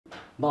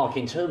Mark,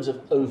 in terms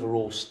of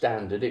overall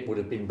standard, it would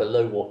have been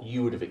below what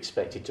you would have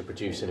expected to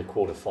produce in a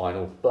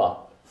quarter-final,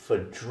 but for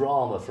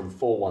drama from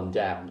 4-1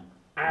 down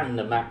and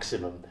the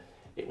maximum,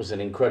 it was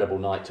an incredible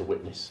night to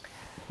witness.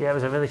 Yeah, it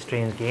was a really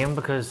strange game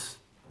because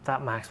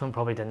that maximum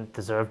probably didn't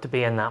deserve to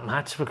be in that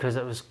match because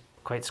it was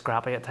quite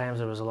scrappy at times.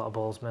 There was a lot of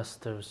balls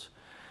missed, there was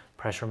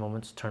pressure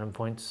moments, turning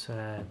points,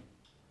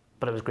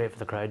 but it was great for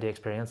the crowd to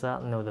experience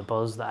that. And the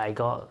buzz that I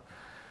got,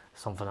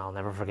 something I'll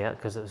never forget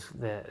because it was,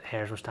 the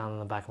hairs were standing on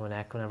the back of my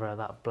neck whenever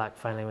that black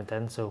finally went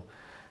in. So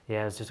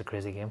yeah, it was just a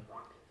crazy game.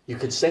 You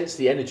could sense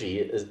the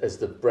energy as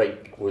the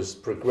break was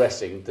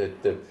progressing,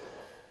 the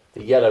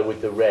yellow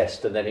with the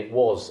rest, and then it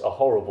was a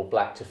horrible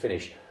black to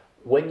finish.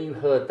 When you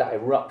heard that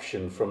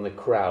eruption from the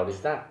crowd, is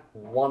that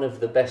one of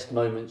the best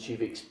moments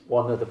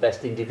one of the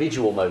best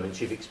individual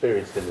moments you've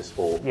experienced in the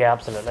sport? Yeah,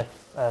 absolutely.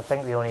 I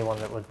think the only one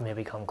that would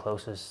maybe come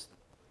close is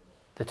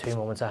the two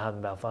moments I had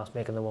in Belfast,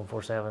 making the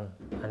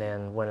 147 and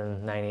then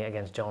winning 9-8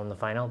 against John in the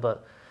final.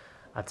 But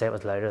I'd say it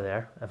was louder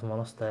there, if I'm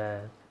honest.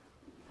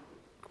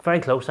 Very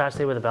close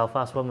actually with the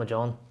Belfast one with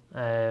John,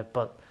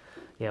 but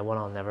yeah, one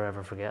I'll never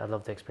ever forget. I'd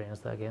love to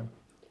experience that again.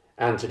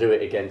 And to do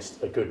it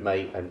against a good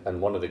mate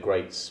and one of the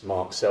greats,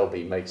 Mark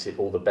Selby, makes it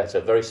all the better.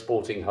 Very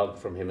sporting hug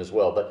from him as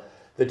well. But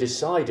the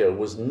decider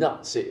was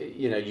nuts.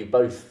 You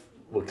both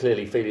were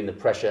clearly feeling the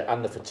pressure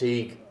and the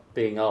fatigue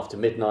being after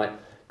midnight.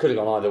 Could have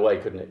gone either way,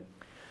 couldn't it?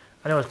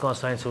 I know it's going to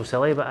sound so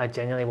silly, but I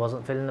genuinely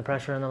wasn't feeling the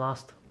pressure in the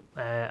last.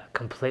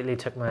 Completely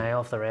took my eye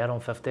off the red on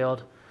 50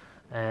 odd.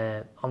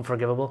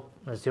 Unforgivable.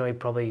 It's the only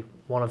probably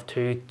one of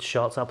two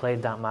shots I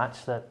played that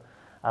match that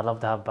I'd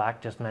love to have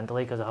back just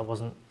mentally because I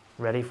wasn't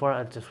ready for it.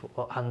 I just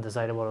hadn't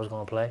decided what I was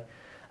going to play.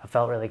 I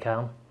felt really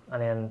calm,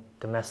 and then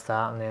to miss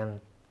that and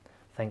then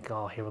think,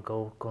 oh, here we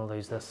go, going to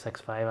lose this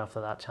 6-5 after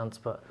that chance.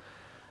 But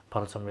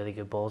putted some really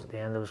good balls at the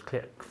end. I was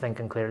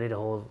thinking clearly the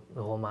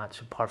whole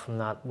match apart from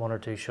that one or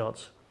two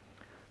shots.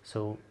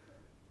 So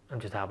I'm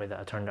just happy that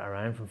I turned it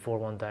around from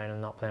 4-1 down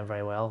and not playing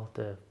very well.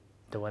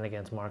 The win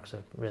against Mark's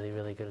a really,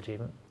 really good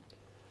achievement.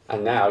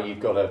 And now you've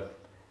got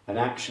an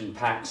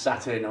action-packed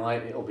Saturday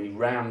night. It'll be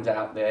rammed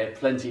out there,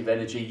 plenty of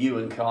energy. You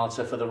and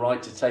Carter for the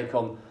right to take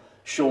on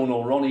Sean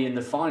or Ronnie in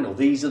the final.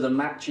 These are the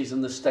matches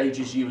and the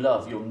stages you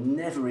love. You're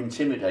never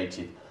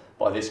intimidated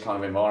by this kind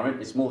of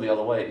environment. It's more the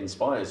other way. It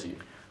inspires you.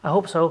 I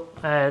hope so,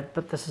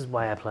 but this is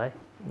why I play.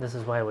 This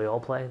is why we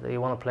all play.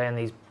 You want to play in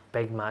these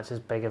big matches,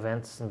 big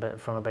events, and in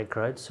front of big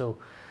crowds. So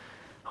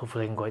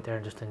hopefully I can go out there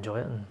and just enjoy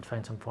it and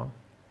find some fun.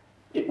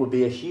 It would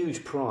be a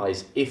huge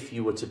prize if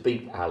you were to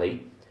beat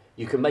Ali.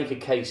 You can make a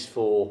case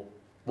for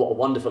what a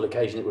wonderful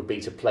occasion it would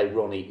be to play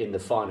Ronnie in the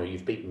final.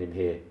 You've beaten him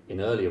here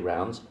in earlier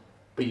rounds.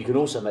 But you can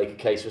also make a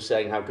case for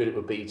saying how good it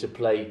would be to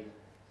play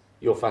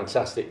your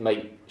fantastic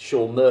mate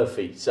Sean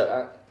Murphy.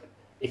 So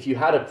if you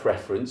had a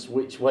preference,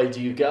 which way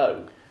do you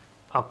go?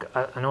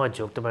 I know I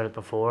joked about it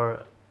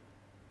before.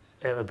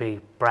 It would be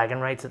bragging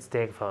rights at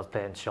stake if I was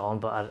playing Sean,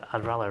 but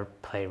I'd rather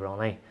play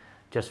Ronnie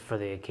just for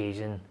the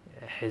occasion,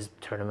 his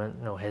tournament,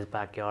 his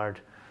backyard,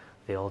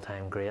 the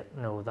all-time great.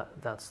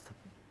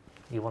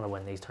 You want to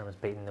win these tournaments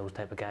beating those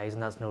type of guys,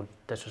 and that's no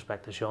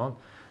disrespect to Sean.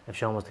 If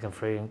Sean was to come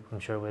through, I'm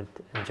sure we'd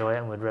enjoy it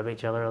and we'd rib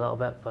each other a little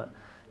bit. But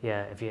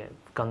yeah, if you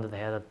gun to the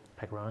head, I'd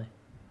pick Ronnie.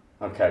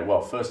 Okay,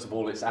 well, first of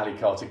all, it's Ali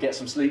Carter. Get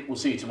some sleep. We'll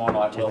see you tomorrow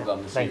night. Well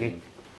done this evening. Thank you.